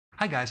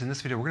Hi guys, in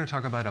this video we're going to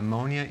talk about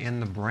ammonia in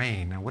the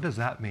brain. Now what does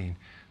that mean?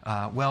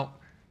 Well,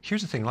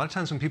 here's the thing. A lot of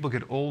times when people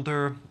get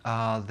older,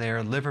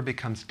 their liver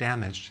becomes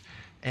damaged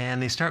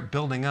and they start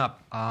building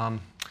up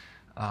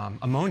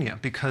ammonia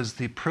because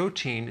the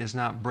protein is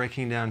not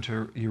breaking down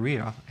to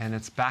urea and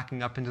it's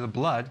backing up into the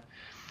blood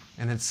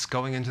and it's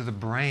going into the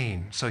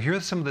brain. So here are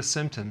some of the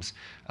symptoms.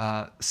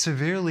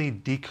 Severely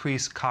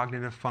decreased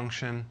cognitive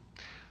function,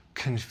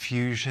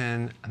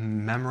 confusion,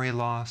 memory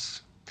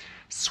loss,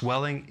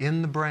 swelling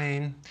in the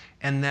brain,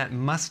 and that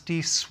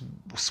musty,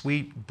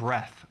 sweet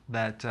breath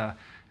that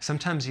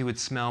sometimes you would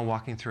smell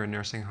walking through a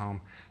nursing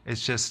home.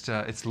 It's just,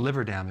 it's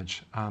liver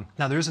damage.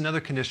 Now there's another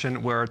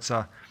condition where it's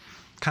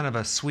kind of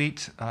a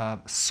sweet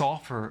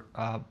sulfur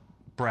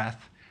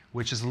breath,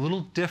 which is a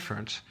little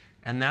different,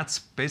 and that's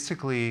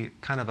basically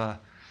kind of a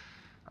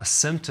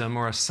symptom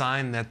or a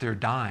sign that they're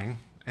dying.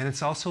 And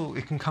it's also,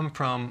 it can come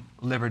from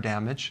liver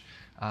damage.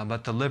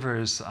 But the liver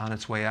is on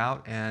its way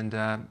out, and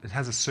it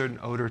has a certain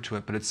odor to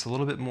it, but it's a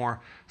little bit more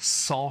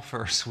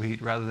sulfur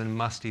sweet rather than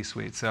musty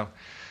sweet. So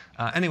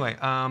anyway,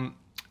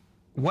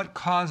 what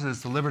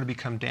causes the liver to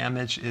become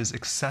damaged is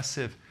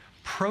excessive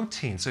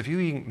protein. So if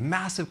you're eating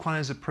massive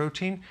quantities of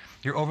protein,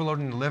 you're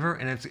overloading the liver,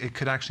 and it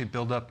could actually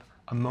build up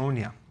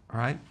ammonia, all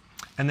right?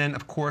 And then,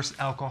 of course,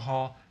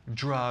 alcohol,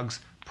 drugs,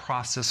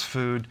 processed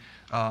food,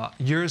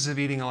 years of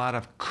eating a lot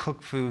of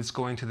cooked foods,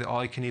 going to the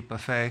all-you-can-eat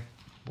buffet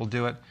will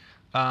do it.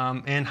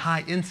 And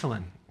high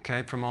insulin,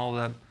 okay, from all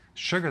the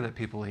sugar that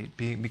people eat,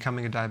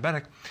 becoming a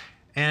diabetic.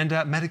 And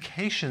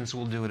medications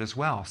will do it as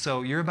well.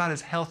 So you're about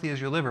as healthy as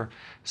your liver,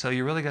 so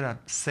you really got to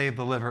save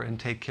the liver and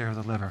take care of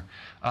the liver.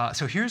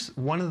 So here's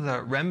one of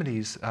the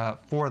remedies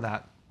for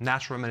that.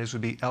 Natural remedies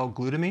would be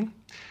L-glutamine.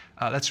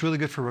 That's really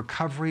good for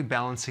recovery,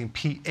 balancing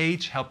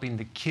pH, helping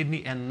the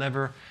kidney and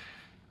liver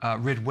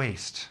rid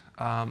waste.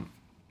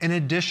 In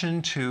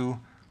addition to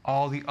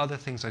all the other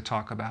things I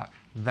talk about,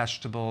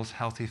 vegetables,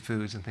 healthy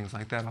foods, and things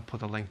like that. I'll put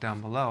the link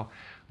down below.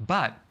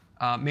 But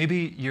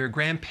maybe your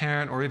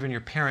grandparent or even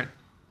your parent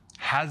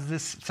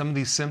has some of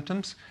these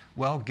symptoms.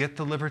 Well, get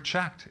the liver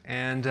checked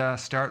and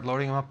start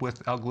loading them up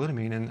with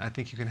L-glutamine, and I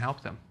think you can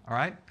help them. All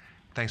right?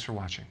 Thanks for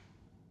watching.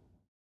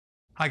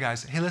 Hi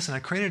guys. Hey, listen, I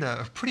created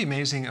a pretty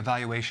amazing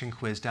evaluation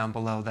quiz down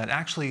below that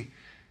actually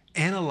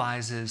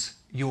analyzes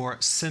your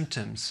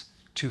symptoms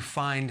to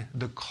find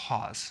the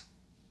cause.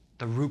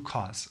 The root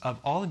cause of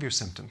all of your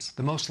symptoms,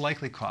 the most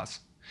likely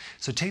cause.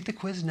 So take the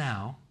quiz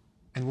now,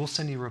 and we'll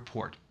send you a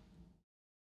report.